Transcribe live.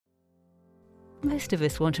Most of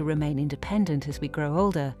us want to remain independent as we grow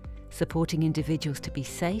older. Supporting individuals to be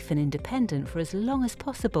safe and independent for as long as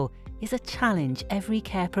possible is a challenge every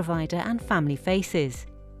care provider and family faces.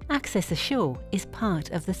 Access Assure is part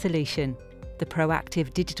of the solution, the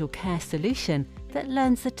proactive digital care solution that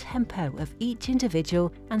learns the tempo of each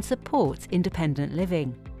individual and supports independent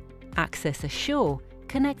living. Access Assure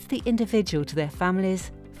connects the individual to their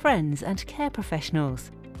families, friends and care professionals.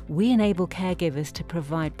 We enable caregivers to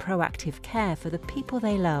provide proactive care for the people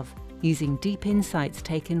they love, using deep insights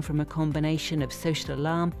taken from a combination of social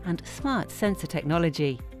alarm and smart sensor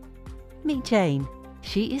technology. Meet Jane.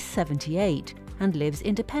 She is 78 and lives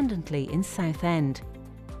independently in Southend.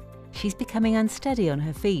 She's becoming unsteady on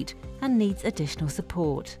her feet and needs additional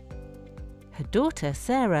support. Her daughter,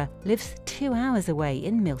 Sarah, lives 2 hours away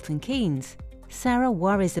in Milton Keynes. Sarah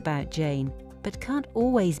worries about Jane, but can't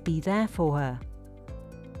always be there for her.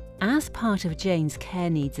 As part of Jane's care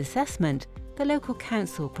needs assessment, the local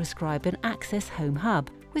council prescribed an Access Home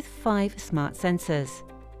Hub with 5 smart sensors.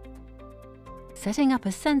 Setting up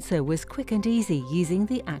a sensor was quick and easy using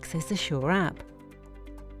the Access Assure app.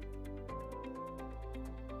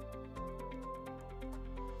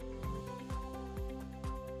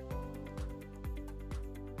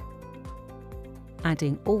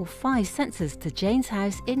 Adding all 5 sensors to Jane's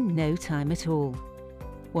house in no time at all.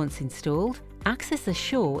 Once installed, Access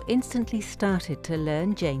Assure instantly started to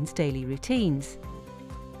learn Jane's daily routines.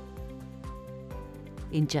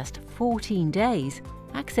 In just 14 days,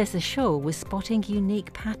 Access Assure was spotting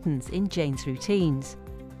unique patterns in Jane's routines.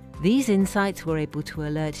 These insights were able to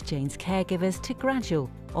alert Jane's caregivers to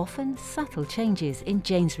gradual, often subtle changes in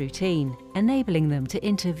Jane's routine, enabling them to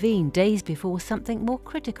intervene days before something more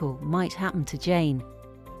critical might happen to Jane.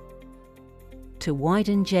 To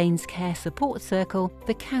widen Jane's care support circle,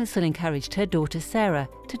 the council encouraged her daughter Sarah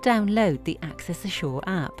to download the Access Assure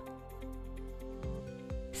app.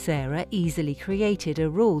 Sarah easily created a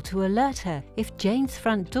rule to alert her if Jane's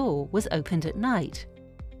front door was opened at night.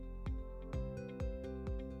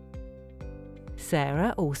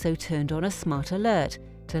 Sarah also turned on a smart alert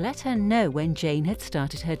to let her know when Jane had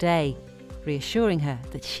started her day, reassuring her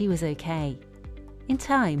that she was okay. In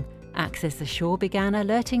time, Access Assure began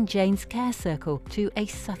alerting Jane's care circle to a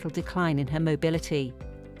subtle decline in her mobility.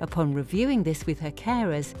 Upon reviewing this with her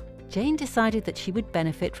carers, Jane decided that she would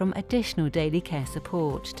benefit from additional daily care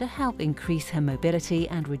support to help increase her mobility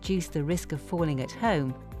and reduce the risk of falling at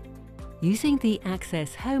home. Using the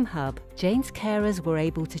Access Home Hub, Jane's carers were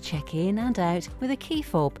able to check in and out with a key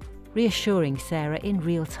fob, reassuring Sarah in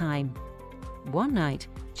real time. One night,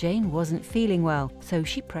 Jane wasn't feeling well, so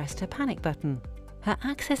she pressed her panic button. Her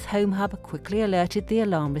Access Home Hub quickly alerted the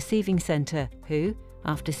Alarm Receiving Centre, who,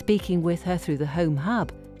 after speaking with her through the Home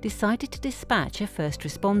Hub, decided to dispatch a first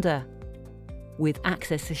responder. With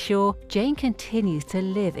Access Assure, Jane continues to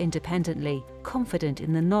live independently, confident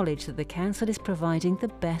in the knowledge that the council is providing the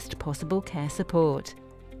best possible care support.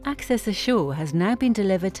 Access Assure has now been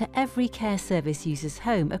delivered to every care service user's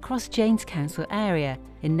home across Jane's council area,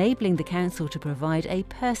 enabling the council to provide a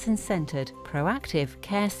person-centred, proactive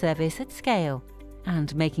care service at scale,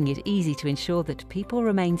 and making it easy to ensure that people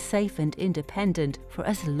remain safe and independent for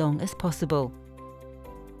as long as possible.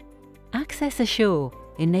 Access Assure,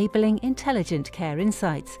 enabling intelligent care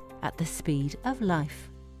insights at the speed of life.